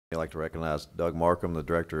I'd like to recognize Doug Markham, the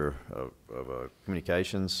Director of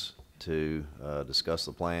Communications, to discuss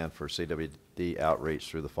the plan for CWD outreach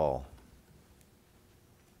through the fall.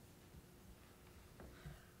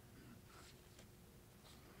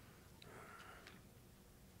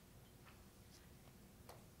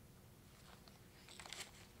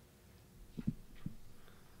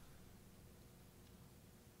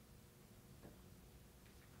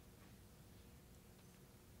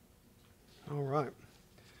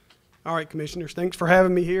 All right, Commissioners, thanks for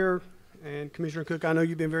having me here. And Commissioner Cook, I know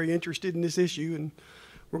you've been very interested in this issue, and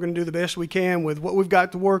we're going to do the best we can with what we've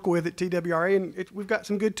got to work with at TWRA. And we've got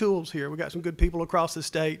some good tools here. We've got some good people across the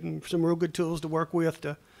state and some real good tools to work with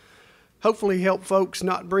to hopefully help folks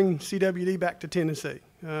not bring CWD back to Tennessee,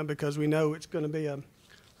 because we know it's going to be a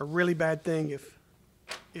really bad thing if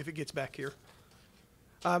it gets back here.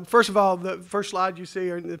 First of all, the first slide you see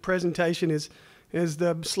in the presentation is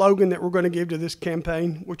the slogan that we're going to give to this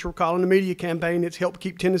campaign, which we're calling the media campaign. It's help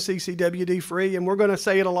keep Tennessee CWD free, and we're going to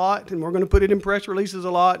say it a lot, and we're going to put it in press releases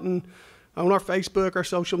a lot and on our Facebook, our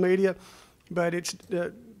social media. But it's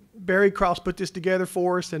Barry Cross put this together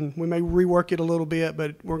for us, and we may rework it a little bit,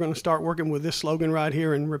 but we're going to start working with this slogan right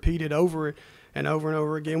here and repeat it over and over and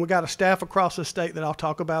over again. We got a staff across the state that I'll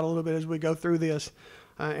talk about a little bit as we go through this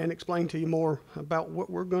and explain to you more about what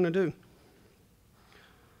we're going to do.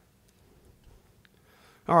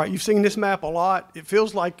 All right, you've seen this map a lot. It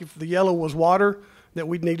feels like if the yellow was water, that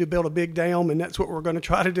we'd need to build a big dam, and that's what we're going to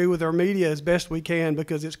try to do with our media as best we can,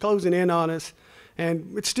 because it's closing in on us,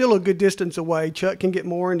 and it's still a good distance away. Chuck can get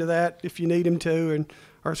more into that if you need him to,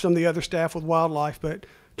 or some of the other staff with wildlife. But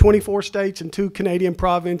 24 states and 2 Canadian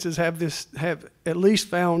provinces have at least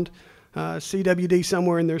found CWD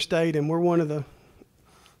somewhere in their state, and we're one of the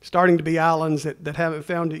starting to be islands that haven't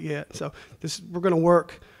found it yet. So we're going to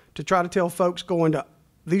work to try to tell folks going to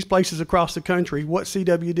these places across the country what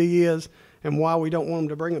CWD is and why we don't want them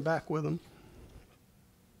to bring it back with them.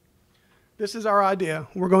 This is our idea.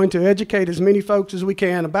 We're going to educate as many folks as we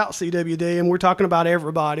can about CWD, and we're talking about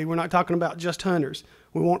everybody. We're not talking about just hunters.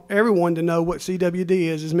 We want everyone to know what CWD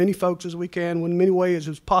is, as many folks as we can, in many ways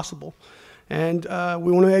as possible. And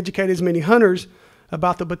we want to educate as many hunters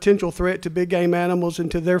about the potential threat to big game animals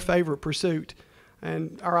and to their favorite pursuit.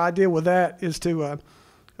 And our idea with that is to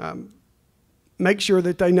make sure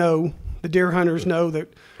that they know, the deer hunters know,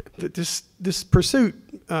 that this pursuit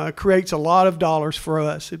creates a lot of dollars for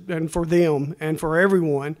us and for them and for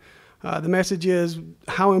everyone. The message is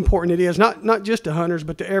how important it is, not just to hunters,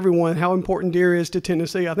 but to everyone, how important deer is to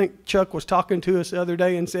Tennessee. I think Chuck was talking to us the other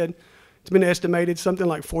day and said it's been estimated something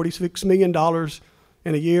like $46 million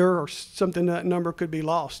in a year, or something. That number could be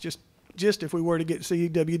lost just if we were to get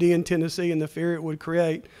CWD in Tennessee, and the fear it would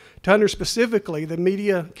create. To hunters specifically, the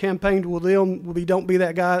media campaign with them will be, don't be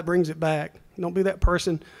that guy that brings it back. Don't be that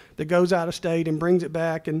person that goes out of state and brings it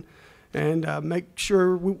back, and make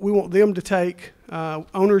sure we want them to take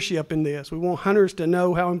ownership in this. We want hunters to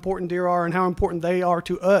know how important deer are and how important they are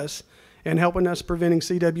to us in helping us preventing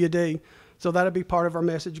CWD. So that'll be part of our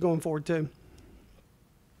message going forward too.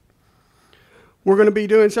 We're going to be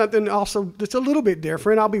doing something also that's a little bit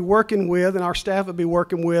different. I'll be working with, and our staff will be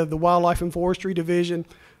working with, the Wildlife and Forestry Division,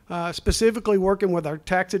 specifically working with our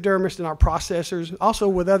taxidermists and our processors, also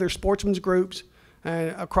with other sportsmen's groups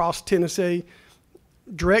across Tennessee,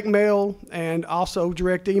 direct mail and also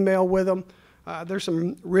direct email with them. There's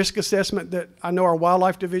some risk assessment that I know our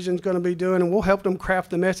Wildlife Division is going to be doing, and we'll help them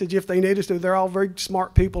craft the message if they need us to. They're all very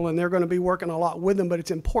smart people, and they're going to be working a lot with them, but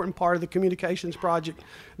it's an important part of the communications project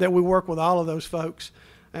that we work with all of those folks.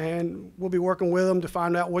 And we'll be working with them to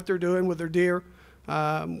find out what they're doing with their deer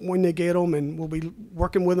when they get them, and we'll be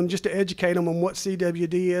working with them just to educate them on what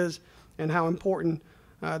CWD is and how important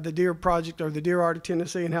the deer project or the deer are to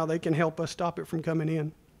Tennessee, and how they can help us stop it from coming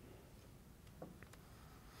in.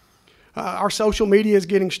 Our social media is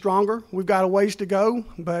getting stronger. We've got a ways to go,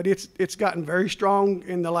 but it's gotten very strong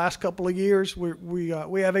in the last couple of years. We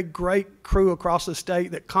have a great crew across the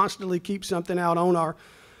state that constantly keeps something out on our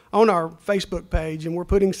Facebook page, and we're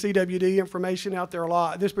putting CWD information out there a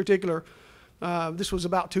lot. This was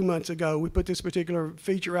about 2 months ago. We put this particular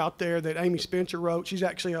feature out there that Amy Spencer wrote. She's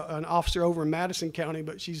actually an officer over in Madison County,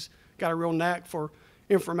 but she's got a real knack for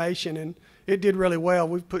information, and it did really well.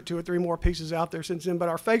 We've put 2 or 3 more pieces out there since then, but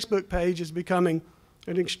our Facebook page is becoming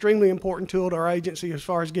an extremely important tool to our agency as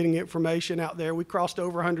far as getting information out there. We crossed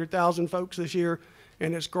over 100,000 folks this year,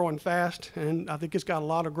 and it's growing fast, and I think it's got a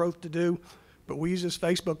lot of growth to do. But we use this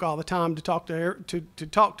Facebook all the time to talk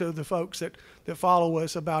to the folks that follow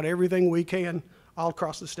us about everything we can all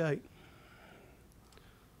across the state.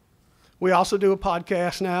 We also do a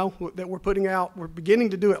podcast now that we're putting out. We're beginning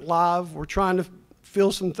to do it live. We're trying to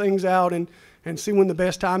fill some things out and see when the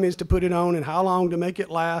best time is to put it on and how long to make it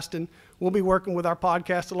last. And we'll be working with our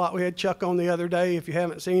podcast a lot. We had Chuck on the other day. If you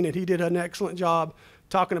haven't seen it, he did an excellent job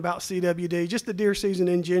talking about CWD, just the deer season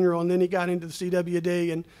in general. And then he got into the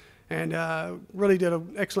CWD and really did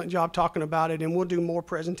an excellent job talking about it. And we'll do more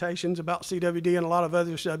presentations about CWD and a lot of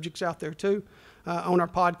other subjects out there too on our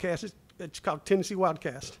podcast. It's called Tennessee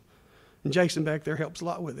Wildcast. And Jason back there helps a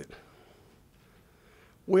lot with it.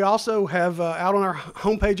 We also have out on our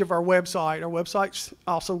homepage of our website's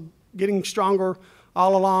also getting stronger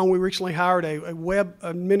all along. We recently hired a web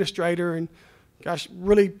administrator, and gosh,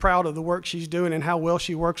 really proud of the work she's doing and how well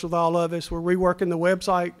she works with all of us. We're reworking the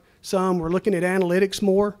website some. We're looking at analytics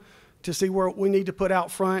more to see where we need to put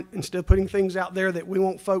out front instead of putting things out there that we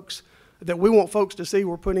want folks to see.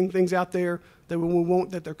 We're putting things out there that we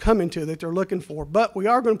want, that they're coming to, that they're looking for. But we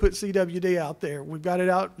are going to put CWD out there. We've got it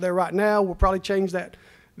out there right now. We'll probably change that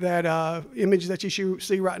image that you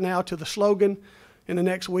see right now to the slogan in the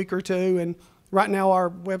next week or two. And right now our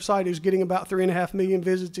website is getting about 3.5 million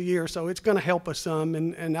visits a year, so it's going to help us some,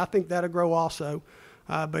 and I think that'll grow also.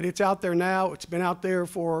 But it's out there now. It's been out there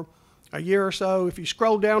for a year or so. If you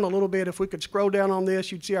scroll down a little bit, if we could scroll down on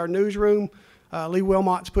this, you'd see our newsroom. Lee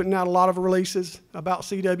Wilmot's putting out a lot of releases about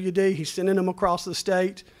CWD. He's sending them across the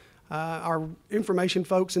state. Our information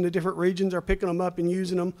folks in the different regions are picking them up and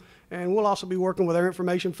using them. And we'll also be working with our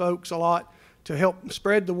information folks a lot to help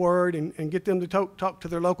spread the word and get them to talk to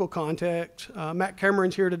their local contacts. Matt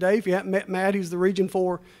Cameron's here today. If you haven't met Matt, he's the Region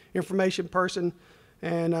 4 information person.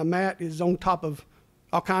 And Matt is on top of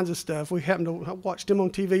all kinds of stuff. I watched him on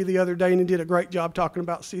TV the other day, and he did a great job talking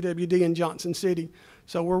about CWD in Johnson City.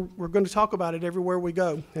 So we're going to talk about it everywhere we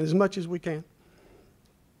go, and as much as we can.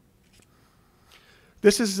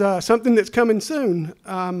 This is something that's coming soon.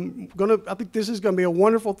 I think this is going to be a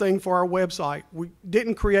wonderful thing for our website. We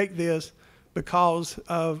didn't create this because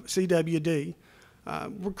of CWD.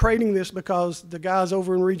 We're creating this because the guys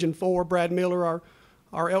over in Region 4, Brad Miller,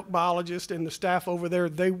 our elk biologist, and the staff over there,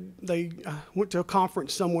 they went to a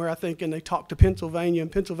conference somewhere, I think, and they talked to Pennsylvania.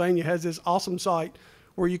 And Pennsylvania has this awesome site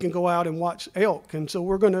where you can go out and watch elk. And so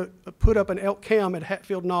we're going to put up an elk cam at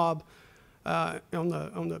Hatfield Knob on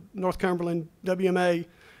the North Cumberland WMA,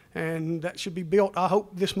 and that should be built, I hope,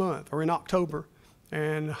 this month or in October.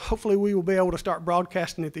 And hopefully we will be able to start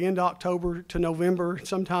broadcasting at the end of October to November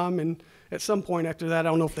sometime. And at some point after that, I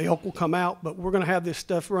don't know if the elk will come out, but we're going to have this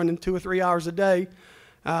stuff running 2 or 3 hours a day.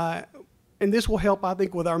 And this will help, I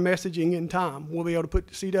think, with our messaging in time. We'll be able to put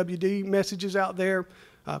CWD messages out there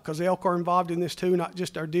because the elk are involved in this too, not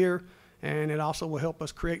just our deer. And it also will help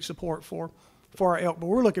us create support for our elk. But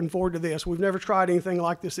we're looking forward to this. We've never tried anything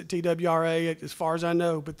like this at TWRA, as far as I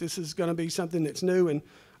know, but this is going to be something that's new, and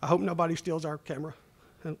I hope nobody steals our camera.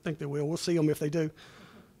 I don't think they will. We'll see them if they do.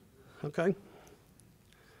 Okay.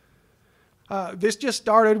 This just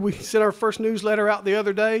started. We sent our first newsletter out the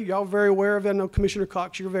other day. Y'all very aware of it. I know Commissioner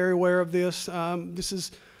Cox, you're very aware of this. This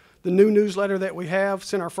is the new newsletter that we have.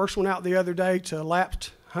 Sent our first one out the other day to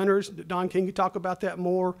lapsed hunters. Don King can talk about that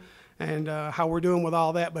more and how we're doing with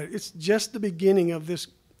all that. But it's just the beginning of this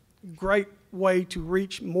great way to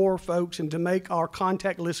reach more folks and to make our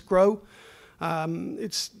contact list grow.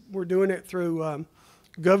 We're doing it through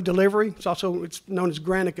Gov Delivery. It's known as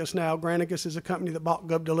Granicus now. Granicus is a company that bought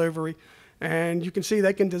Gov Delivery. And you can see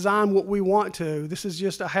they can design what we want to. This is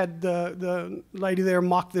just, I had the lady there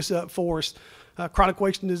mock this up for us. Chronic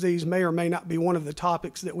wasting disease may or may not be one of the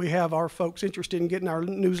topics that we have our folks interested in getting our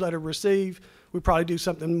newsletter received. We probably do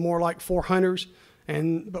something more like for hunters,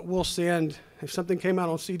 but we'll send, if something came out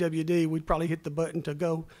on CWD, we'd probably hit the button to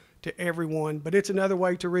go to everyone. But it's another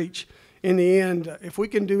way to reach. In the end, if we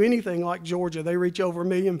can do anything like Georgia, they reach over 1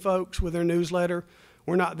 million folks with their newsletter.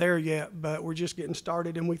 We're not there yet, but we're just getting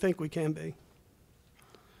started, and we think we can be.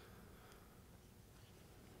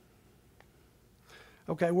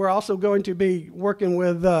 Okay, we're also going to be working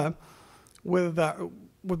with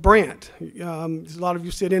Brant. A lot of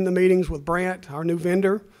you sit in the meetings with Brant, our new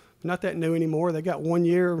vendor. Not that new anymore. They got 1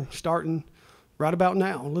 year starting right about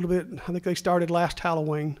now. A little bit, I think they started last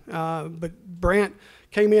Halloween. But Brant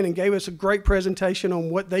came in and gave us a great presentation on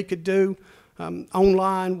what they could do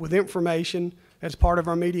online with information as part of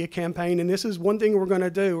our media campaign. And this is one thing we're going to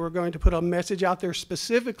do. We're going to put a message out there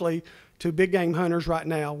specifically to big game hunters right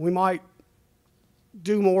now. We might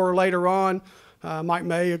do more later on. Mike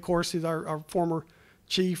May, of course, is our former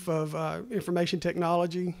chief of information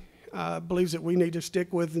technology, believes that we need to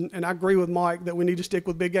stick with, and I agree with Mike, that we need to stick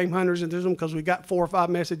with big game hunters and do them because we got 4 or 5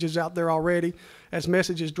 messages out there already. As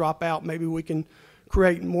messages drop out, maybe we can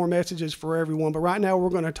create more messages for everyone. But right now we're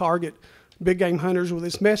going to target big game hunters with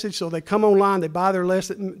this message. So they come online, they buy their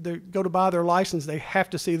lesson, they go to buy their license, they have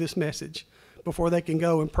to see this message before they can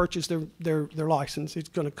go and purchase their license. It's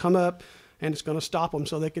going to come up and it's going to stop them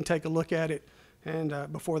so they can take a look at it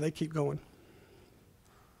and before they keep going.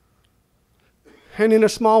 And in a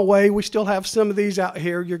small way, we still have some of these out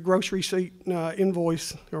here, your grocery receipt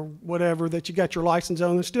invoice or whatever that you got your license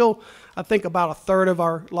on. There's still, I think, about a third of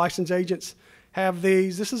our license agents have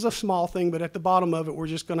these. This is a small thing, but at the bottom of it, we're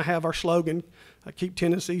just going to have our slogan, Keep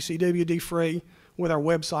Tennessee CWD Free, with our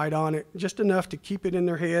website on it, just enough to keep it in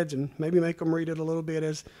their heads and maybe make them read it a little bit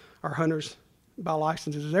as our hunters buy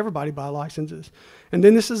licenses, as everybody buy licenses. And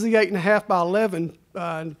then this is the 8.5 by 11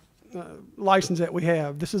 license that we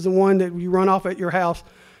have. This is the one that you run off at your house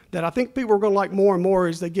that I think people are going to like more and more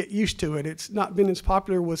as they get used to it. It's not been as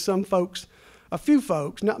popular with some folks, a few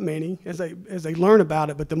folks, not many, as they learn about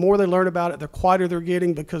it. But the more they learn about it, the quieter they're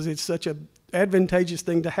getting because it's such an advantageous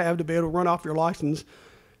thing to have to be able to run off your license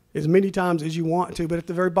as many times as you want to. But at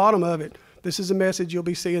the very bottom of it, this is a message you'll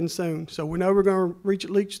be seeing soon. So we know we're going to reach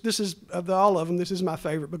at least, this is, of all of them, this is my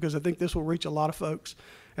favorite because I think this will reach a lot of folks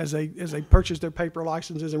as they purchase their paper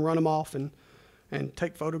licenses and run them off and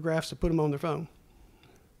take photographs to put them on their phone.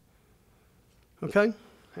 Okay?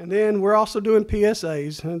 And then we're also doing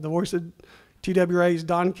PSAs. The voice of TWA's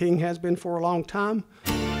Don King has been for a long time.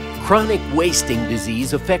 Chronic wasting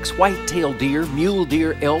disease affects white-tailed deer, mule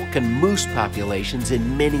deer, elk, and moose populations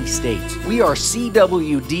in many states. We are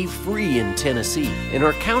CWD-free in Tennessee and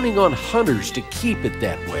are counting on hunters to keep it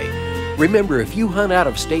that way. Remember, if you hunt out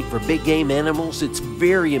of state for big game animals, it's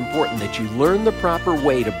very important that you learn the proper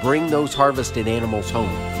way to bring those harvested animals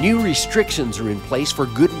home. New restrictions are in place for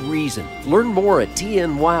good reason. Learn more at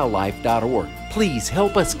tnwildlife.org. Please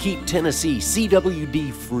help us keep Tennessee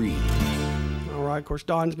CWD-free. All right, of course,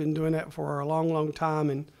 Don's been doing that for a long, long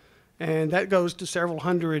time, and that goes to several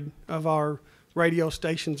hundred of our radio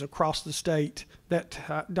stations across the state. That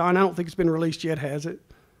Don, I don't think it's been released yet, has it?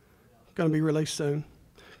 Going to be released soon.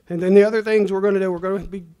 And then the other things we're going to do, we're going to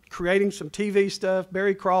be creating some TV stuff.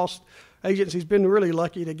 Barry Cross Agency's been really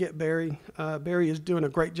lucky to get Barry. Barry is doing a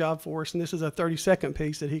great job for us, and this is a 30-second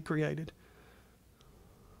piece that he created.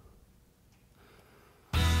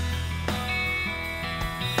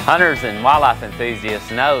 Hunters and wildlife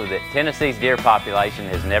enthusiasts know that Tennessee's deer population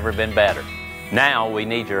has never been better. Now we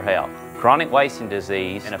need your help. Chronic wasting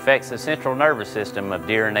disease and affects the central nervous system of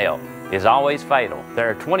deer and elk. Is always fatal. There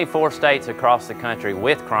are 24 states across the country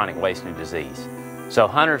with chronic wasting disease. So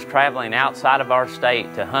hunters traveling outside of our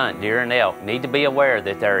state to hunt deer and elk need to be aware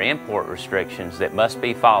that there are import restrictions that must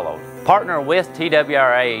be followed. Partner with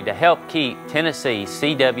TWRA to help keep Tennessee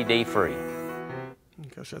CWD free.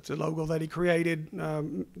 Because that's the logo that he created,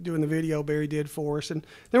 doing the video Barry did for us. And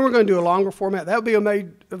then we're going to do a longer format. That'll be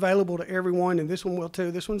made available to everyone, and this one will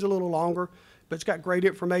too. This one's a little longer, but it's got great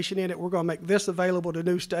information in it. We're going to make this available to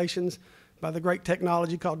new stations by the great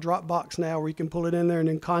technology called Dropbox now, where you can pull it in there and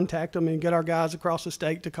then contact them and get our guys across the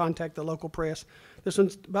state to contact the local press. This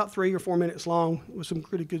one's about 3 or 4 minutes long with some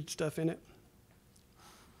pretty good stuff in it.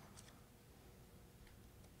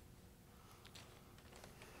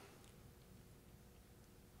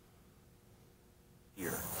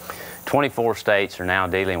 Here. 24 states are now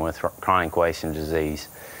dealing with chronic wasting disease.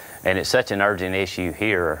 And it's such an urgent issue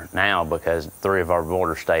here now because 3 of our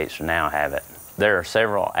border states now have it. There are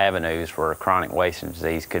several avenues where chronic wasting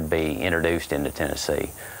disease could be introduced into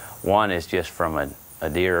Tennessee. One is just from a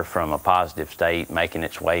deer from a positive state making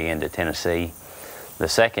its way into Tennessee. The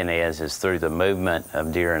second is through the movement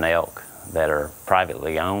of deer and elk that are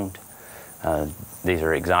privately owned. These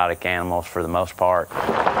are exotic animals for the most part.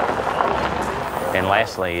 And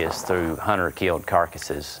lastly is through hunter-killed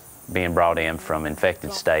carcasses being brought in from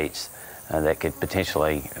infected states that could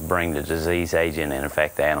potentially bring the disease agent and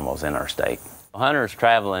affect the animals in our state. Hunters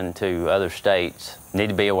traveling to other states need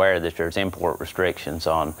to be aware that there's import restrictions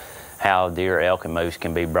on how deer, elk, and moose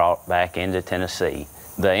can be brought back into Tennessee.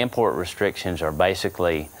 The import restrictions are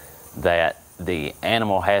basically that the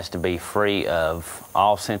animal has to be free of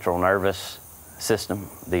all central nervous system,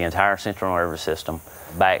 the entire central nervous system,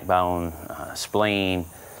 backbone, spleen,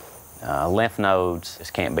 lymph nodes. This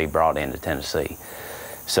can't be brought into Tennessee.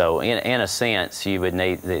 So in a sense, you would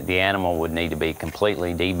need, the animal would need to be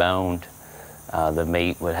completely deboned. The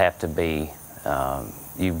meat would have to be,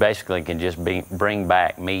 you basically can just bring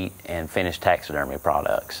back meat and finished taxidermy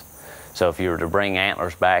products. So if you were to bring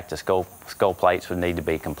antlers back, the skull plates would need to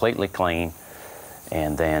be completely clean.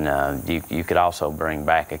 And then you could also bring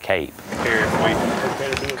back a cape. Here,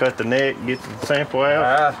 if we cut the neck, get the sample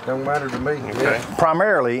out. Don't matter to me. Okay.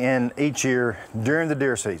 Primarily in each year during the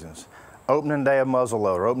deer seasons, opening day of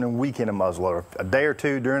muzzleloader, opening weekend of muzzleloader, a day or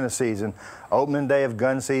two during the season, opening day of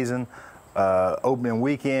gun season, opening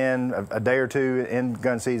weekend, a day or two in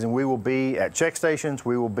gun season. We will be at check stations,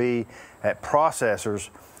 we will be at processors,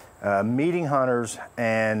 meeting hunters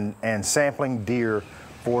and sampling deer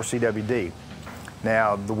for CWD.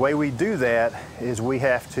 Now, the way we do that is we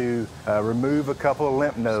have to remove a couple of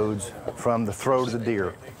lymph nodes from the throat of the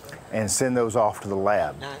deer and send those off to the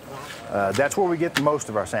lab. That's where we get the most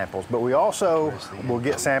of our samples, but we also will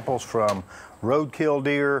get samples from roadkill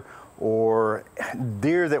deer or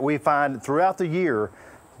deer that we find throughout the year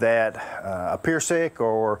that appear sick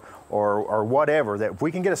or whatever, that if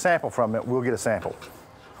we can get a sample from it, we'll get a sample.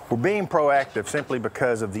 We're being proactive simply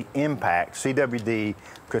because of the impact CWD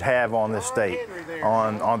could have on this state,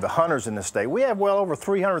 on the hunters in this state. We have well over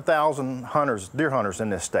 300,000 hunters, deer hunters in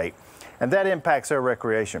this state, and that impacts their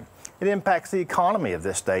recreation. It impacts the economy of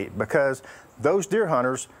this state because those deer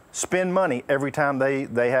hunters spend money every time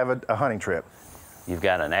they have a hunting trip. You've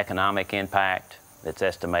got an economic impact that's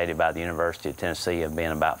estimated by the University of Tennessee of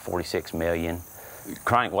being about $46 million.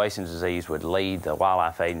 Chronic wasting disease would lead the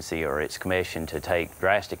Wildlife Agency or its commission to take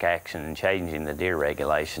drastic action in changing the deer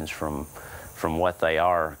regulations from what they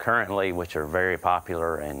are currently, which are very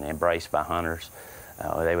popular and embraced by hunters.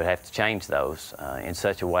 They would have to change those in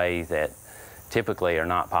such a way that typically are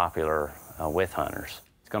not popular with hunters.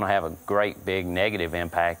 It's going to have a great big negative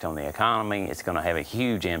impact on the economy. It's going to have a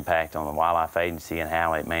huge impact on the Wildlife Agency and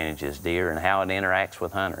how it manages deer and how it interacts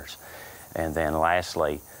with hunters. And then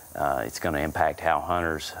lastly, it's going to impact how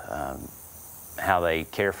hunters, how they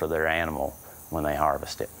care for their animal when they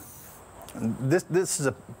harvest it. This is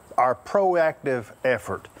our proactive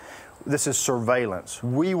effort. This is surveillance.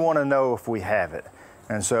 We want to know if we have it.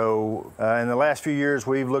 And so in the last few years,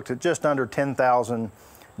 we've looked at just under 10,000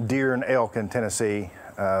 deer and elk in Tennessee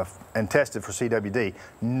and tested for CWD.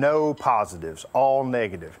 No positives, all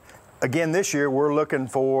negative. Again, this year, we're looking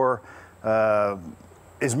for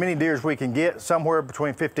as many deer as we can get, somewhere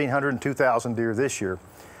between 1,500 and 2,000 deer this year,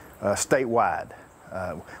 statewide.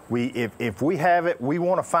 If we have it, we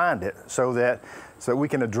want to find it so that we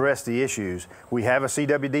can address the issues. We have a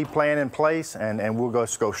CWD plan in place, and we'll go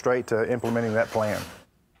straight to implementing that plan.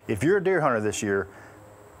 If you're a deer hunter this year,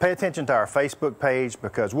 pay attention to our Facebook page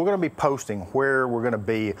because we're going to be posting where we're going to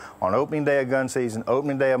be on opening day of gun season,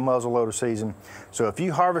 opening day of muzzleloader season. So if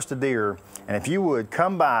you harvest a deer, and if you would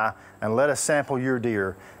come by and let us sample your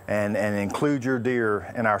deer and include your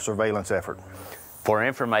deer in our surveillance effort. For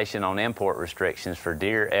information on import restrictions for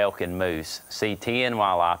deer, elk, and moose, see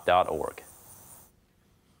tnwildlife.org.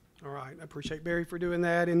 All right, I appreciate Barry for doing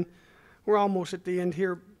that, and we're almost at the end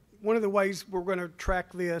here. One of the ways we're going to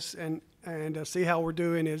track this and see how we're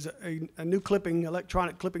doing is a new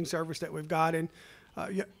electronic clipping service that we've got, and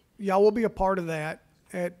y'all will be a part of that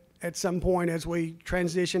at some point as we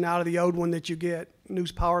transition out of the old one that you get,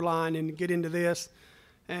 News Power Line, and get into this.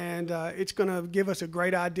 And it's going to give us a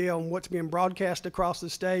great idea on what's being broadcast across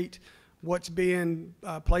the state, what's being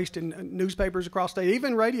placed in newspapers across the state,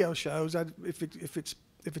 even radio shows. If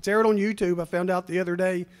it's aired on YouTube, I found out the other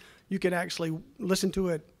day you can actually listen to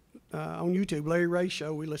it on YouTube. Larry Ray's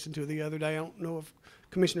show we listened to the other day. I don't know if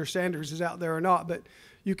Commissioner Sanders is out there or not, but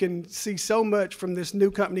you can see so much from this new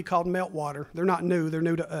company called Meltwater. They're not new, they're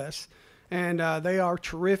new to us. And they are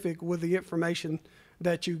terrific with the information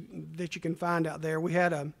that you can find out there. We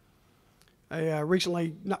had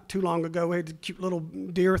recently, not too long ago, we had a cute little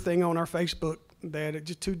deer thing on our Facebook that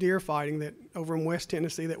just 2 deer fighting that over in West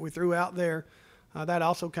Tennessee that we threw out there. That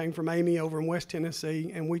also came from Amy over in West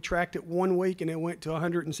Tennessee, and we tracked it 1 week, and it went to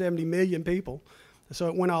 170 million people. So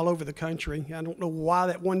it went all over the country. I don't know why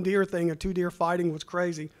that 1 deer thing or 2 deer fighting was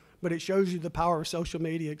crazy, but it shows you the power of social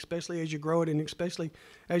media, especially as you grow it and especially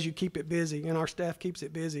as you keep it busy, and our staff keeps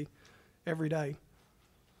it busy every day.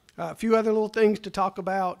 A few other little things to talk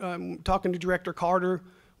about. Talking to Director Carter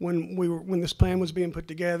when this plan was being put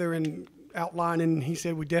together and outlining, he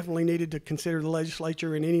said we definitely needed to consider the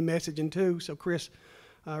legislature and any messaging too. So Chris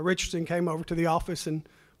Richardson came over to the office and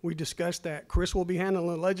we discussed that. Chris will be handling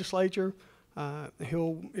the legislature.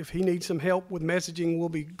 If he needs some help with messaging, we'll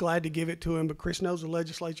be glad to give it to him. But Chris knows the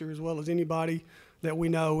legislature as well as anybody that we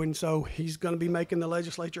know, and so he's going to be making the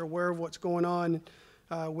legislature aware of what's going on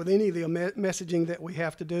with any of the messaging that we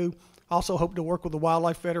have to do. Also hope to work with the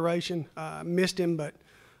Wildlife Federation. Missed him,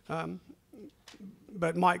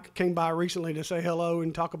 but Mike came by recently to say hello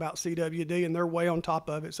and talk about CWD, and they're way on top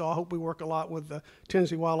of it. So I hope we work a lot with the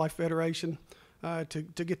Tennessee Wildlife Federation to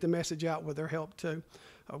get the message out with their help too.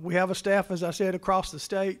 We have a staff, as I said, across the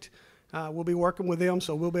state. We'll be working with them,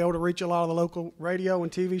 so we'll be able to reach a lot of the local radio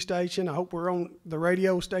and TV station. I hope we're on the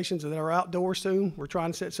radio stations that are outdoors soon. We're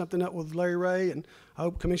trying to set something up with Larry Ray, and I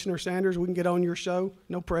hope Commissioner Sanders, we can get on your show.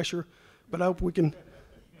 No pressure, but I hope we can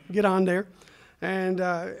get on there. And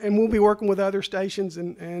we'll be working with other stations.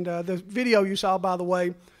 And the video you saw, by the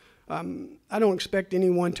way, I don't expect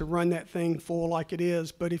anyone to run that thing full like it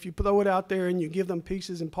is, but if you throw it out there and you give them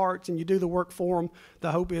pieces and parts and you do the work for them, the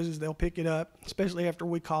hope is they'll pick it up, especially after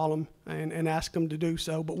we call them and ask them to do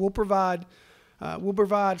so. But we'll provide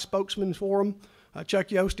spokesmen for them. Chuck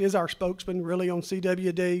Yost is our spokesman really on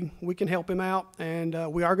CWD. We can help him out, and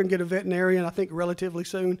we are going to get a veterinarian, I think, relatively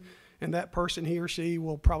soon, and that person, he or she,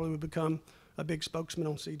 will probably become a big spokesman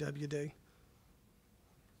on CWD.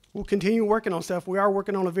 We'll continue working on stuff. We are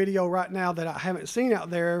working on a video right now that I haven't seen out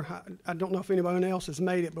there. I don't know if anyone else has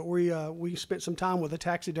made it, but we spent some time with a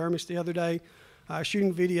taxidermist the other day,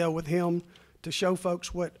 shooting video with him to show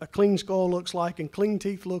folks what a clean skull looks like and clean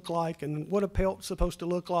teeth look like and what a pelt's supposed to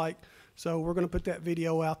look like. So we're going to put that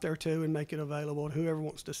video out there too and make it available to whoever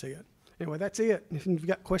wants to see it. Anyway, that's it. If you've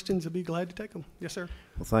got questions, I'd be glad to take them. Yes, sir.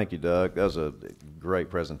 Well, thank you, Doug. That was a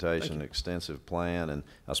great presentation, extensive plan, and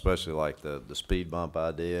I especially like the speed bump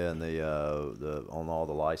idea and the on all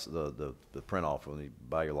the license, the print off when you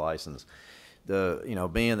buy your license.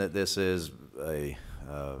 Being that this is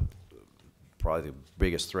probably the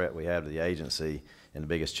biggest threat we have to the agency and the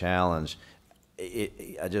biggest challenge,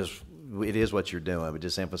 it is what you're doing, but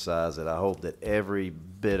just emphasize that I hope that every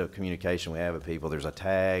bit of communication we have with people, there's a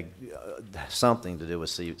tag, something to do with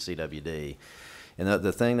CWD. And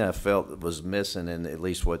the thing that I felt was missing in at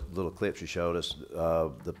least what little clips you showed us,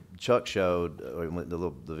 Chuck showed,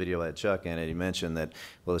 the video that had Chuck in it, he mentioned that,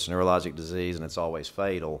 well, it's a neurologic disease and it's always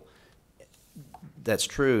fatal. That's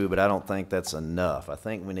true, but I don't think that's enough. I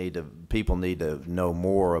think people need to know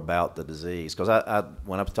more about the disease. Because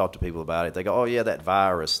when I've talked to people about it, they go, "Oh yeah, that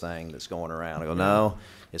virus thing that's going around." I go, "No,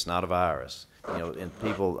 it's not a virus." And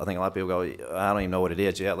people, I think a lot of people go, "I don't even know what it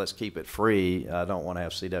is. Yeah, let's keep it free. I don't want to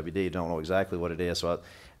have CWD. Don't know exactly what it is." So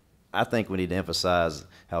I think we need to emphasize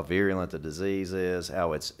how virulent the disease is,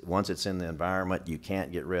 how once it's in the environment, you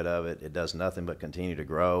can't get rid of it. It does nothing but continue to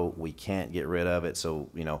grow. We can't get rid of it. So,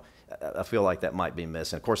 I feel like that might be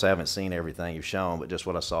missing. Of course, I haven't seen everything you've shown, but just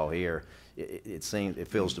what I saw here, it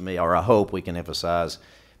feels to me, or I hope we can emphasize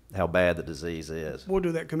how bad the disease is. We'll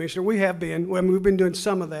do that, Commissioner. We have been. We've been doing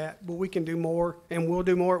some of that, but we can do more, and we'll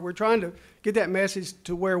do more. We're trying to get that message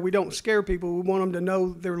to where we don't scare people. We want them to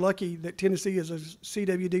know they're lucky that Tennessee is a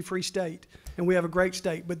CWD-free state, and we have a great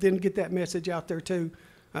state. But then get that message out there too,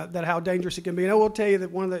 that how dangerous it can be. And I will tell you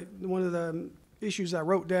that one of the issues I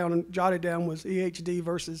wrote down and jotted down was EHD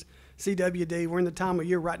versus CWD. We're in the time of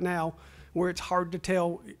year right now where it's hard to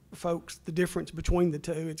tell folks the difference between the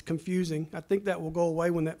two. It's confusing. I think that will go away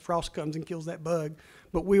when that frost comes and kills that bug.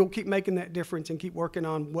 But we will keep making that difference and keep working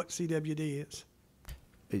on what CWD is.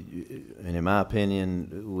 And in my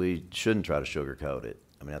opinion, we shouldn't try to sugarcoat it.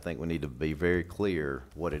 I think we need to be very clear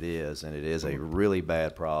what it is, and it is a really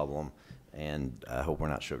bad problem, and I hope we're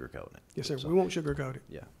not sugarcoating it. Yes, sir. We won't sugarcoat it.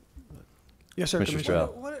 Yeah. Yes, sir, Commissioner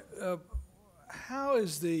Commissioner. How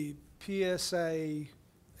is the PSA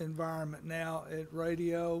environment now at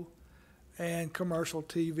radio and commercial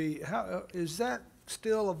TV? How is that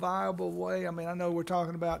still a viable way? I know we're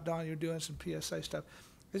talking about, Don, you're doing some PSA stuff.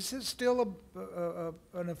 Is it still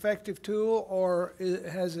an effective tool, or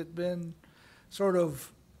has it been sort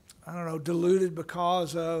of, diluted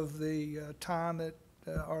because of the time that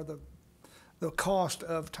or the cost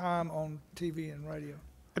of time on TV and radio?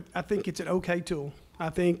 I think it's an okay tool. I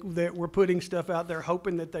think that we're putting stuff out there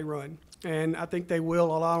hoping that they run, and I think they will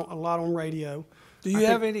a lot on radio. Do you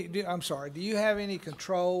have any? Do you have any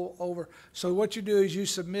control over? So what you do is you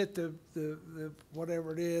submit the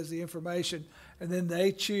whatever it is, the information, and then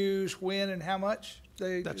they choose when and how much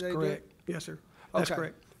they. That's they correct. do? Yes, sir. That's Okay.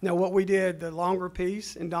 correct. Now, what we did, the longer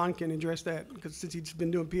piece, and Don can address that because since he's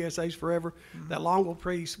been doing PSAs forever, that longer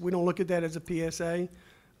piece, we don't look at that as a PSA.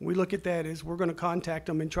 We look at that as we're going to contact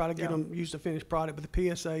them and try to get them use the finished product. But the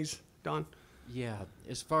PSAs, Don. Yeah,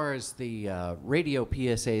 as far as the radio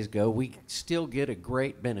PSAs go, we still get a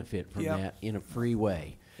great benefit from that in a free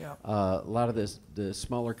way. Yeah. A lot of the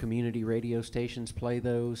smaller community radio stations play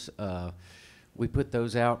those. We put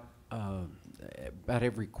those out about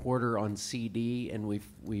every quarter on CD, and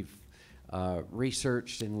we've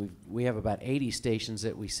researched, and we have about 80 stations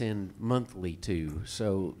that we send monthly to,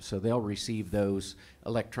 so they'll receive those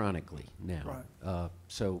electronically now. Right.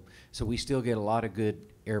 So we still get a lot of good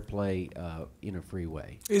airplay in a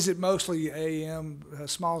freeway. Is it mostly AM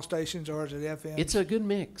small stations, or is it FM? It's a good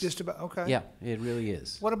mix. Just about, okay. Yeah, it really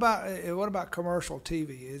is. What about commercial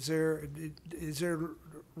TV? Is there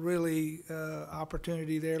really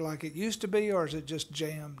opportunity there like it used to be, or is it just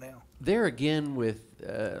jammed now? There again, with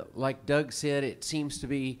like Doug said, it seems to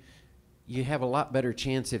be you have a lot better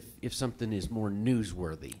chance if something is more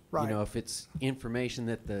newsworthy. Right. You know, if it's information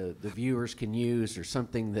that the viewers can use, or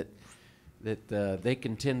something that they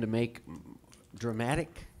can tend to make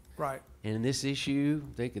dramatic. Right. And in this issue,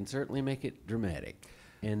 they can certainly make it dramatic.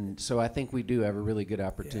 And so I think we do have a really good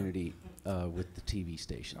opportunity with the TV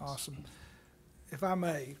stations. Awesome. If I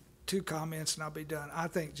may, 2 comments and I'll be done. I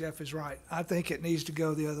think Jeff is right. I think it needs to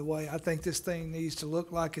go the other way. I think this thing needs to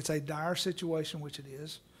look like it's a dire situation, which it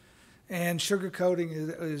is. And sugarcoating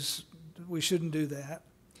is we shouldn't do that.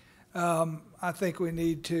 I think we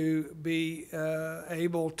need to be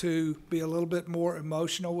able to be a little bit more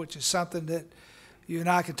emotional, which is something that you and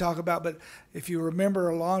I can talk about. But if you remember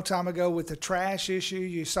a long time ago with the trash issue,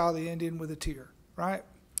 you saw the Indian with a tear, right?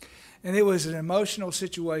 And it was an emotional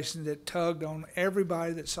situation that tugged on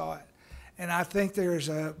everybody that saw it. And I think there's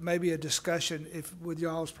maybe a discussion, if with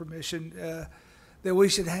y'all's permission, that we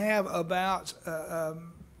should have about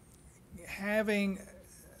having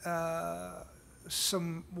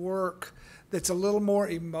some work that's a little more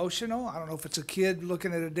emotional. I don't know if it's a kid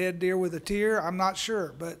looking at a dead deer with a tear. I'm not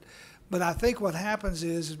sure, but I think what happens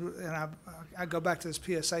is, and I go back to this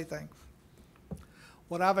PSA thing.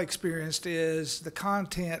 What I've experienced is the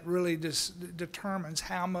content really just determines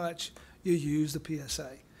how much you use the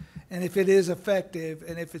PSA, and if it is effective,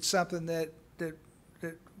 and if it's something that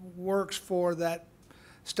works for that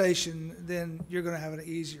station, then you're going to have an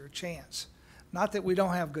easier chance. Not that we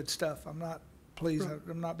don't have good stuff. I'm not. Please,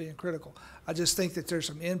 I'm not being critical. I just think that there's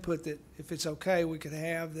some input that, if it's okay, we could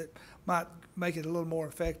have that might make it a little more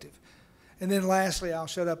effective. And then lastly, I'll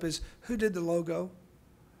shut up, is who did the logo?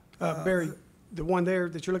 Barry, the one there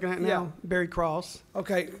that you're looking at now, Yeah. Barry Cross.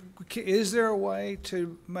 Okay, is there a way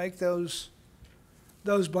to make those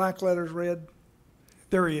black letters red?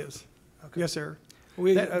 There he is. Okay. Yes, sir.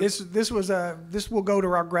 We, This will go to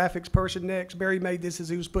our graphics person next. Barry made this as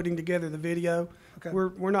he was putting together the video. Okay.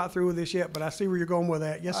 We're not through with this yet, but I see where you're going with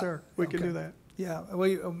that. Yes, sir. We can okay. do that. Yeah,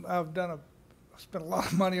 I've spent a lot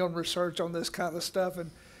of money on research on this kind of stuff,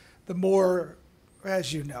 and the more,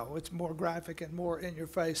 as you know, it's more graphic and more in your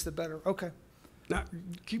face, the better. Okay. Now,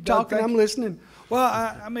 keep Doug, talking. I'm listening. Well,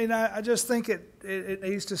 I mean, I just think it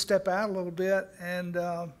needs to step out a little bit, and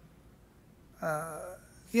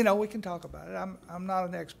you know, we can talk about it. I'm not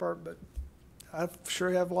an expert, but I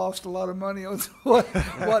sure have lost a lot of money on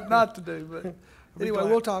what not to do. But anyway,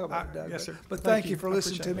 we'll talk about it, Doug. Yes, sir. But thank you for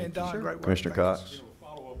listening to me, and Don, Sure. great work. Commissioner Thank you. Cox.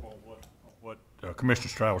 Follow up on what Commissioner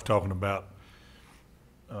Stroud was talking about.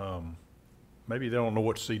 Maybe they don't know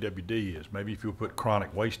what CWD is. Maybe if you put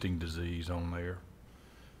chronic wasting disease on there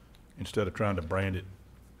instead of trying to brand it.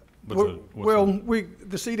 The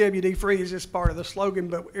CWD free is just part of the slogan,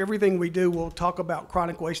 but everything we do will talk about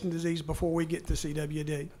chronic wasting disease before we get to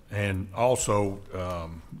CWD. And also,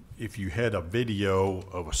 if you had a video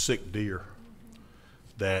of a sick deer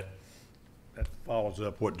that follows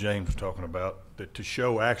up what James was talking about, that to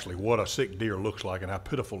show actually what a sick deer looks like and how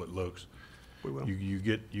pitiful it looks. We will. You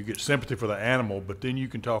get sympathy for the animal, but then you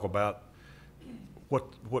can talk about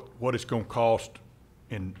what it's going to cost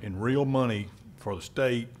in real money for the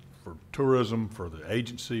state, for tourism, for the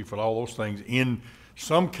agency, for all those things in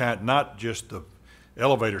some kind, not just the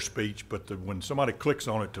elevator speech, but when somebody clicks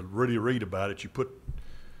on it to really read about it, you put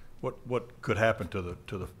what could happen to the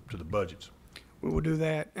budgets. We will do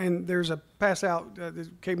that. And there's a pass out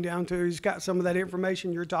that came down to, he's got some of that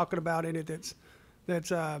information you're talking about in it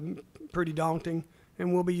that's pretty daunting,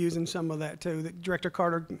 and we'll be using some of that too. Director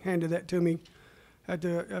Carter handed that to me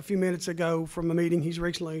a few minutes ago from a meeting he's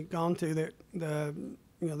recently gone to. That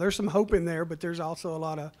there's some hope in there, but there's also a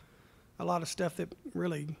lot of stuff that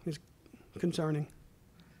really is concerning.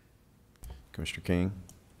 Commissioner King.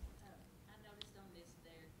 I noticed on this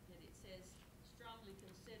there that it says strongly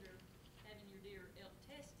consider having your deer elk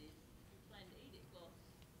tested if you plan to eat it. Well,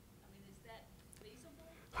 I mean, is that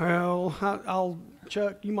feasible? Well,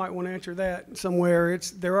 Chuck, you might want to answer that somewhere.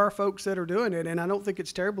 There are folks that are doing it, and I don't think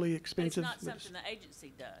it's terribly But it's expensive. not something the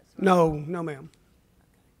agency does, right? No, ma'am.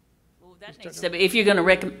 Well, that needs to be, if you're going to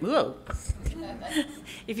recommend,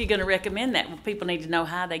 if you're going to recommend that, well, people need to know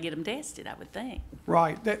how they get them tested, I would think.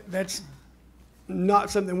 Right. That's not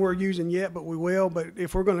something we're using yet, but we will. But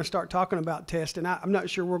if we're going to start talking about testing, I'm not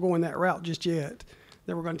sure we're going that route just yet.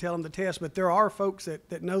 That we're going to tell them to test, but there are folks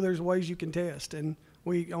that know there's ways you can test. And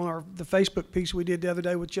we on the Facebook piece we did the other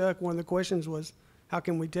day with Chuck, one of the questions was, how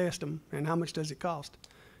can we test them and how much does it cost?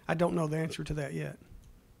 I don't know the answer to that yet.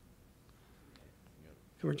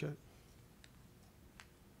 Come here, Chuck.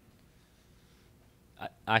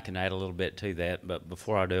 I can add a little bit to that, but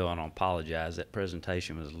before I do, I want to apologize. That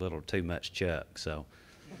presentation was a little too much Chuck. So,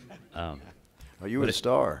 oh, you were the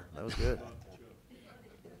star. That was good.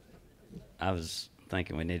 I was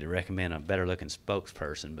thinking we need to recommend a better-looking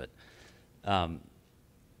spokesperson, but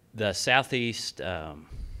the Southeast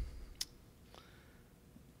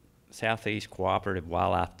Cooperative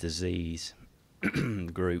Wildlife Disease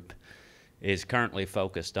Group is currently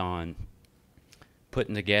focused on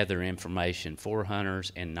putting together information for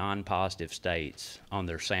hunters in non-positive states on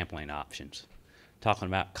their sampling options, talking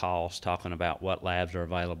about costs, talking about what labs are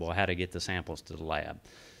available, how to get the samples to the lab.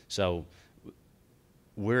 So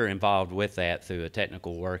we're involved with that through a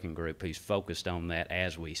technical working group who's focused on that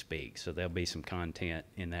as we speak. So there'll be some content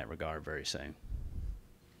in that regard very soon.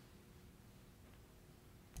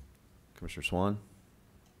 Commissioner Swan?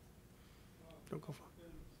 Don't go for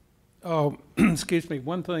it. Oh, excuse me.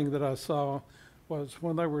 One thing that I saw was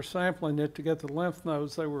when they were sampling it to get the lymph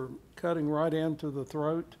nodes, they were cutting right into the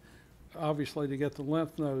throat, obviously to get the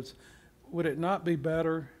lymph nodes. Would it not be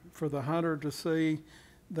better for the hunter to see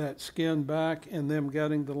that skin back and them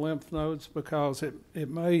getting the lymph nodes, because it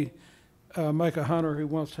may make a hunter who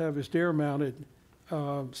wants to have his deer mounted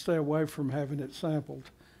stay away from having it sampled?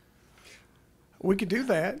 We could do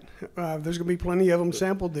that. There's going to be plenty of them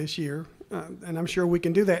sampled this year, and I'm sure we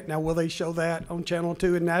can do that. Now, will they show that on Channel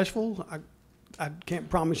 2 in Nashville? I can't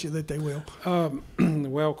promise you that they will.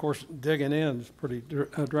 Well, of course, digging in is pretty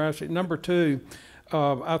drastic. Number two,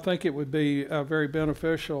 I think it would be very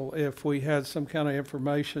beneficial if we had some kind of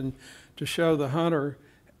information to show the hunter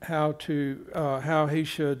how he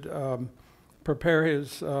should prepare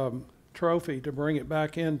his trophy to bring it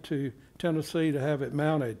back into Tennessee to have it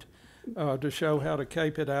mounted. To show how to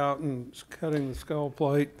cape it out and cutting the skull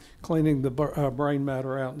plate, cleaning the brain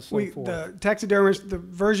matter out, and so forth. The taxidermist, the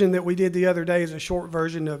version that we did the other day is a short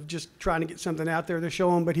version of just trying to get something out there to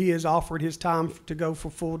show him, but he has offered his time to go for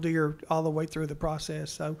full deer all the way through the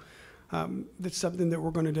process. So that's something that we're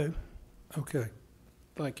going to do. Okay.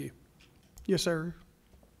 Thank you. Yes, sir.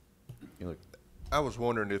 I was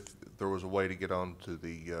wondering if there was a way to get on to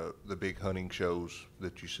the big hunting shows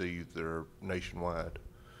that you see that are nationwide.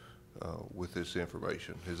 With this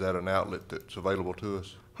information, is that an outlet that's available to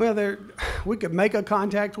us? Well, we could make a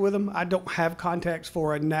contact with them. I don't have contacts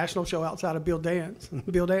for a national show outside of Bill Dance.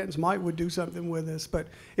 Bill Dance would do something with us, but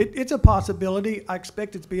it's a possibility. I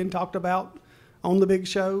expect it's being talked about on the big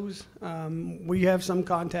shows. We have some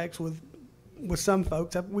contacts with some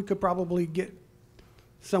folks. We could probably get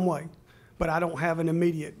some way, but I don't have an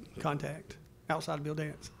immediate contact outside of Bill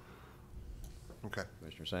Dance. Okay.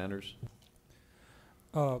 Commissioner Sanders?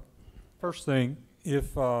 First thing,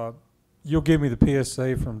 if you'll give me the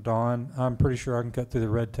PSA from Dawn, I'm pretty sure I can cut through the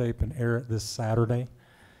red tape and air it this Saturday.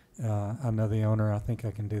 I know the owner. I think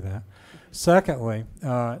I can do that. Secondly,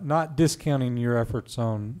 not discounting your efforts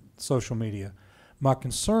on social media. My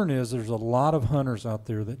concern is there's a lot of hunters out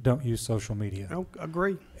there that don't use social media. I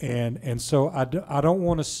agree. And so I don't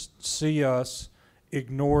want to see us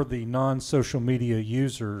ignore the non-social media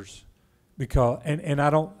users because and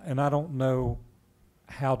I don't know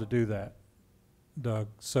how to do that, Doug.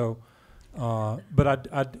 So, but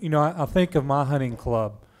I think of my hunting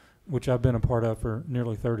club, which I've been a part of for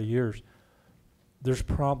nearly 30 years. There's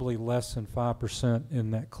probably less than 5%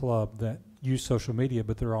 in that club that use social media,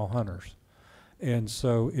 but they're all hunters, and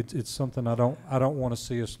so it's something I don't want to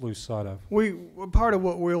see us lose sight of. Part of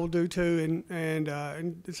what we'll do too, and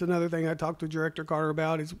it's another thing I talked to Director Carter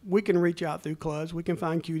about, is we can reach out through clubs. We can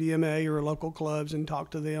find QDMA or local clubs and talk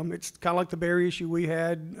to them. It's kind of like the bear issue we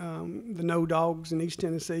had, the no dogs in East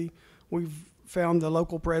Tennessee. We've found the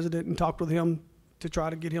local president and talked with him to try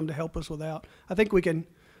to get him to help us with that. I think we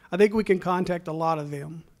can contact a lot of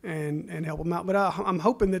them and help them out. But I'm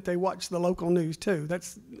hoping that they watch the local news too.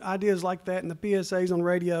 That's ideas like that and the PSAs on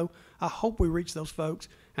radio. I hope we reach those folks,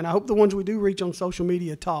 and I hope the ones we do reach on social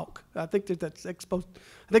media talk. I think that's exposed.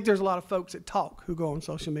 I think there's a lot of folks that talk who go on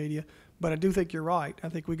social media, but I do think you're right. I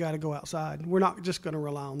think we got to go outside. We're not just going to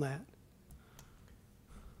rely on that.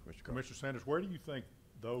 Commissioner Sanders, where do you think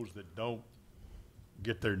those that don't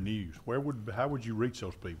get their news, how would you reach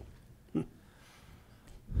those people?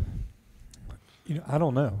 I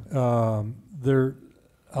don't know. There,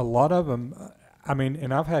 a lot of them. I mean,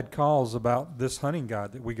 and I've had calls about this hunting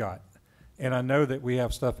guide that we got, And I know that we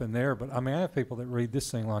have stuff in there, but I mean, I have people that read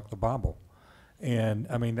this thing like the Bible. And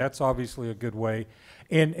I mean, that's obviously a good way.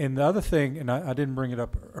 And the other thing, and I didn't bring it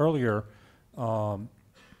up earlier,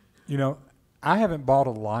 you know, I haven't bought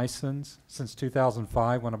a license since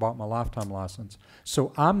 2005 when I bought my lifetime license.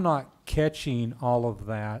 So I'm not catching all of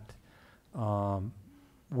that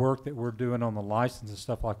work that we're doing on the license and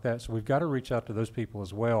stuff like that. So we've got to reach out to those people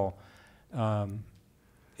as well.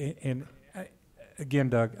 Again,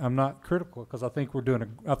 Doug, I'm not critical because I think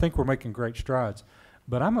we're making great strides.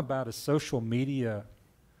 But I'm about as social media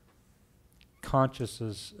conscious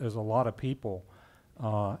as a lot of people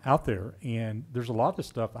out there, and there's a lot of this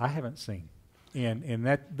stuff I haven't seen. And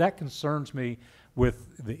that concerns me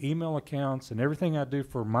with the email accounts and everything I do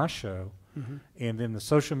for my show, and then the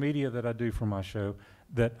social media that I do for my show,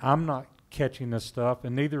 that I'm not catching this stuff,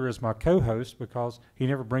 and neither is my co-host because he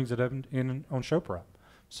never brings it up in on show prep.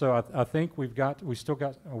 So I think we still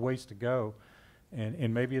got a ways to go,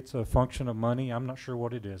 and maybe it's a function of money. I'm not sure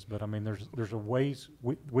what it is, but I mean there's a ways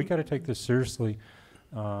we got to take this seriously.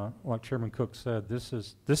 Like Chairman Cook said, this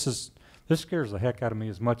scares the heck out of me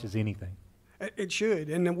as much as anything. It should,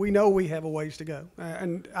 and we know we have a ways to go.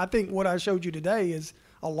 And I think what I showed you today is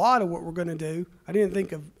a lot of what we're going to do. I didn't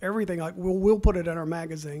think of everything. Like we'll put it in our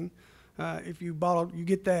magazine. If you bought, you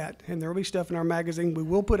get that, and there will be stuff in our magazine. We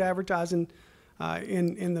will put advertising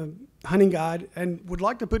in the hunting guide, and would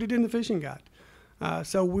like to put it in the fishing guide.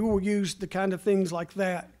 So we will use the kind of things like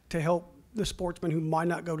that to help the sportsmen who might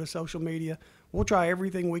not go to social media. We'll try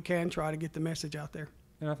everything we can, try to get the message out there.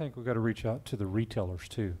 And I think we've got to reach out to the retailers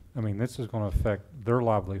too. I mean, this is going to affect their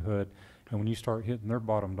livelihood, and when you start hitting their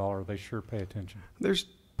bottom dollar, they sure pay attention. There's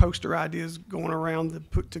poster ideas going around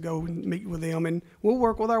to go and meet with them, and we'll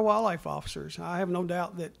work with our wildlife officers. I have no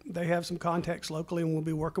doubt that they have some contacts locally, and we'll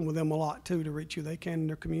be working with them a lot too to reach who they can in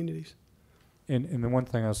their communities. And the one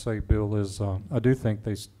thing I say, Bill, is I do think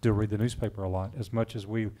they still read the newspaper a lot. As much as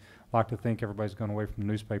we like to think everybody's gone away from the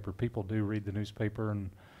newspaper, people do read the newspaper,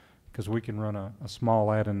 and because we can run a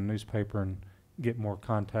small ad in the newspaper and get more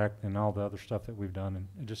contact than all the other stuff that we've done, and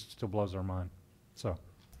it just still blows our mind. So,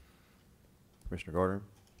 Commissioner Gardner?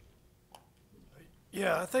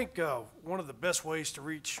 Yeah, I think one of the best ways to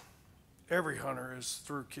reach every hunter is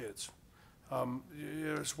through kids.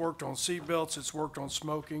 It's worked on seat belts, it's worked on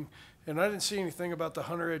smoking, and I didn't see anything about the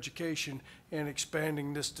hunter education and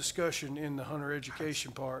expanding this discussion in the hunter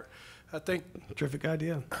education part. I think terrific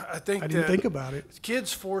idea. I didn't think about it.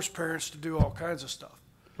 Kids force parents to do all kinds of stuff,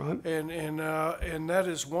 right? And that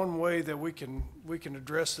is one way that we can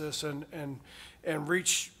address this and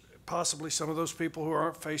reach possibly some of those people who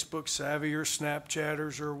aren't Facebook savvy or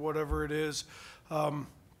Snapchatters or whatever it is. You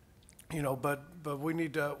know, but we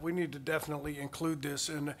need to definitely include this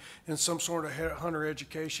in some sort of hunter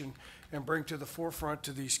education and bring to the forefront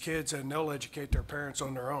to these kids, and they'll educate their parents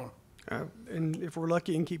on their own. And if we're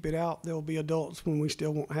lucky and keep it out, there'll be adults when we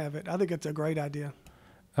still won't have it. I think it's a great idea.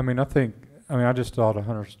 I mean, I just taught a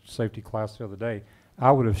hunter safety class the other day.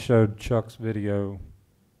 I would have showed Chuck's video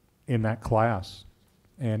in that class.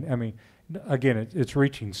 And I mean, again, it's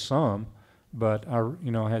reaching some, but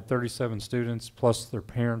I had 37 students plus their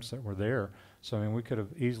parents that were there. So, I mean, we could have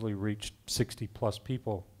easily reached 60 plus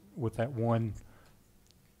people with that one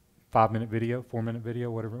 5-minute video, 4-minute video,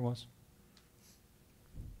 whatever it was.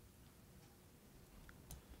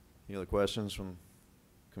 Any other questions from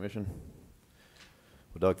Commission?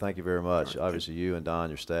 Well, Doug, thank you very much. Obviously, you and Don,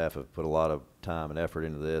 your staff, have put a lot of time and effort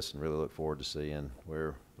into this, and really look forward to seeing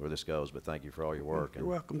where this goes. But thank you for all your work. You're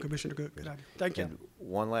welcome, Commissioner Cook. Good idea. Thank you. And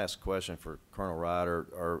one last question for Colonel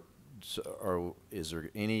Ryder: is there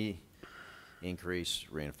any increased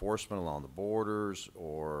reinforcement along the borders,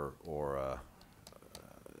 or will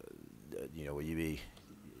you be?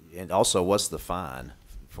 And also, what's the fine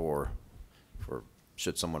for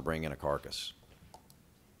should someone bring in a carcass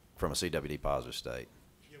from a CWD positive state?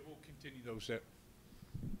 Yeah, we'll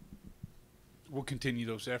continue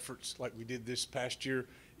those efforts like we did this past year.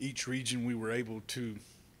 Each region we were able to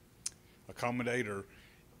accommodate or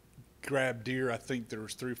grab deer. I think there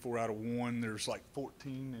was 3 or 4 out of 1. There's like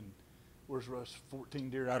 14, and where's Russ? 14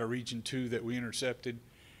 deer out of Region 2 that we intercepted.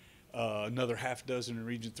 Another half dozen in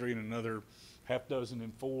Region 3, and another half dozen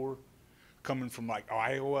in 4. Coming from like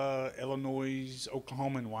Iowa, Illinois,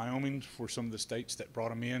 Oklahoma, and Wyoming were some of the states that brought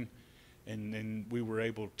them in, and then we were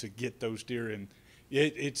able to get those deer. And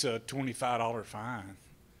it's a $25 fine.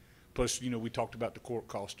 Plus, we talked about the court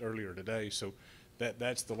cost earlier today, so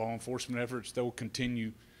that's the law enforcement efforts. They'll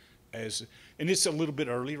continue and it's a little bit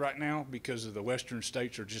early right now because of the western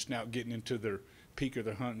states are just now getting into their peak of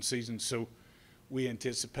their hunting season. So we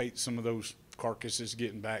anticipate some of those carcasses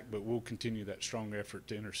getting back, but we'll continue that strong effort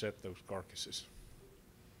to intercept those carcasses.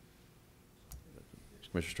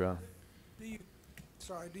 Commissioner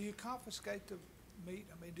Stroud? Do you confiscate the meat?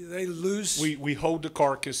 I mean, do they lose? We hold the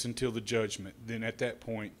carcass until the judgment. Then at that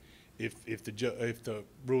point, if the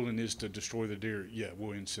ruling is to destroy the deer, yeah,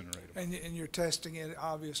 we'll incinerate them. And you're testing it,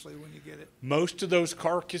 obviously, when you get it? Most of those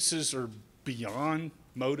carcasses are beyond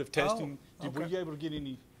mode of testing. Oh, okay. Were you able to get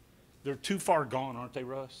any? They're too far gone, aren't they,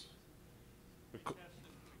 Russ? We tested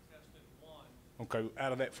one. Okay,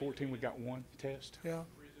 out of that 14, we got one test? Yeah. The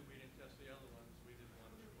reason we didn't test the other ones, we didn't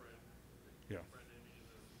want to spread Yeah. any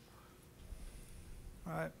of the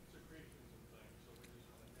All right. secretions and things, so we just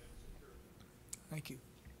went ahead and secured them. Thank you.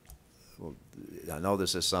 Well, I know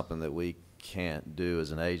this is something that we can't do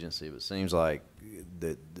as an agency, but it seems like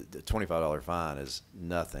the $25 fine is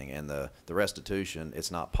nothing, and the restitution,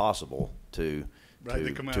 it's not possible to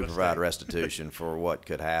provide restitution for what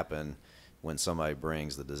could happen when somebody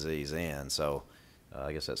brings the disease in. So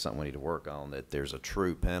I guess that's something we need to work on, that there's a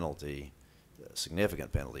true penalty, a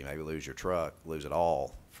significant penalty, maybe lose your truck, lose it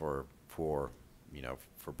all for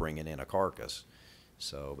bringing in a carcass.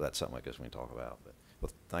 So that's something I guess we can talk about. But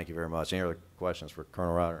well, thank you very much. Any other questions for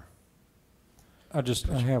Colonel Ryder? I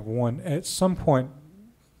have one. At some point,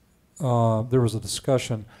 there was a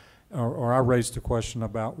discussion, or I raised a question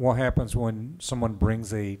about what happens when someone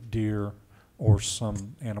brings a deer or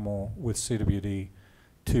some animal with CWD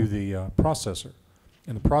to the processor,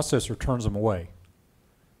 and the processor turns them away,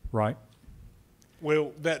 right?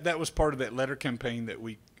 Well, that was part of that letter campaign that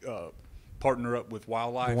we partner up with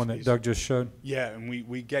Wildlife. The one that Doug just showed? Yeah, and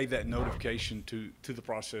we gave that notification to the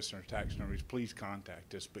processor and taxidermist, please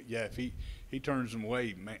contact us. But yeah, if he turns them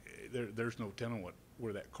away, man, there's no telling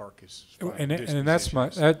where that carcass is. And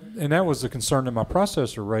that was the concern that my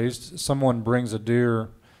processor raised. Someone brings a deer,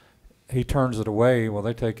 he turns it away, well,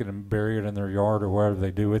 they take it and bury it in their yard or wherever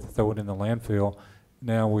they do it, throw it in the landfill.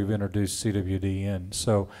 Now we've introduced CWD in.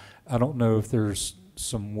 So I don't know if there's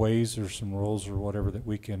some ways or some rules or whatever that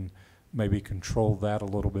we can maybe control that a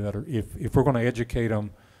little bit, or if we're going to educate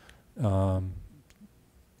them,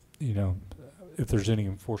 if there's any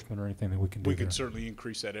enforcement or anything that we can do. We could certainly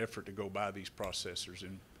increase that effort to go by these processors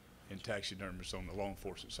and taxidermists on the law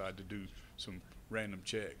enforcement side to do some random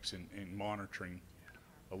checks and monitoring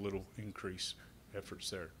a little increase efforts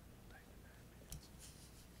there.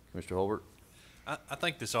 Mr. Holbert? I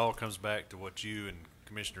think this all comes back to what you and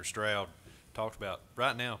Commissioner Stroud talked about.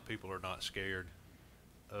 Right now, people are not scared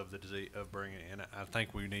of the disease, of bringing it in. I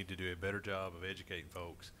think we need to do a better job of educating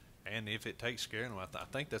folks. And if it takes scaring them, I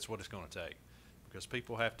think that's what it's going to take, because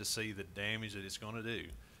people have to see the damage that it's going to do.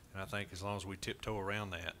 And I think as long as we tiptoe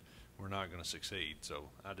around that, we're not going to succeed. So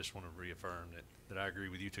I just want to reaffirm that I agree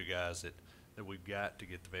with you two guys that we've got to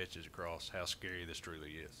get the message across how scary this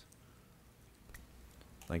truly is.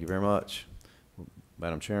 Thank you very much.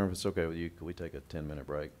 Madam Chairman, if it's okay with you, could we take a 10-minute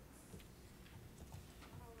break?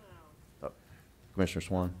 Commissioner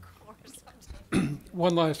Swan.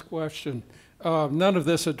 One last question. None of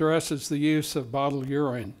this addresses the use of bottled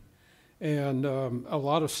urine, and a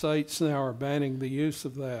lot of states now are banning the use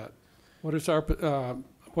of that. What is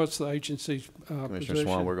what's the agency's Commissioner position?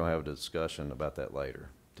 Swan, we're going to have a discussion about that later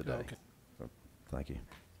today. Okay. So, thank you.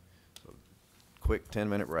 So, quick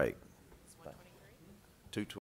 10-minute break.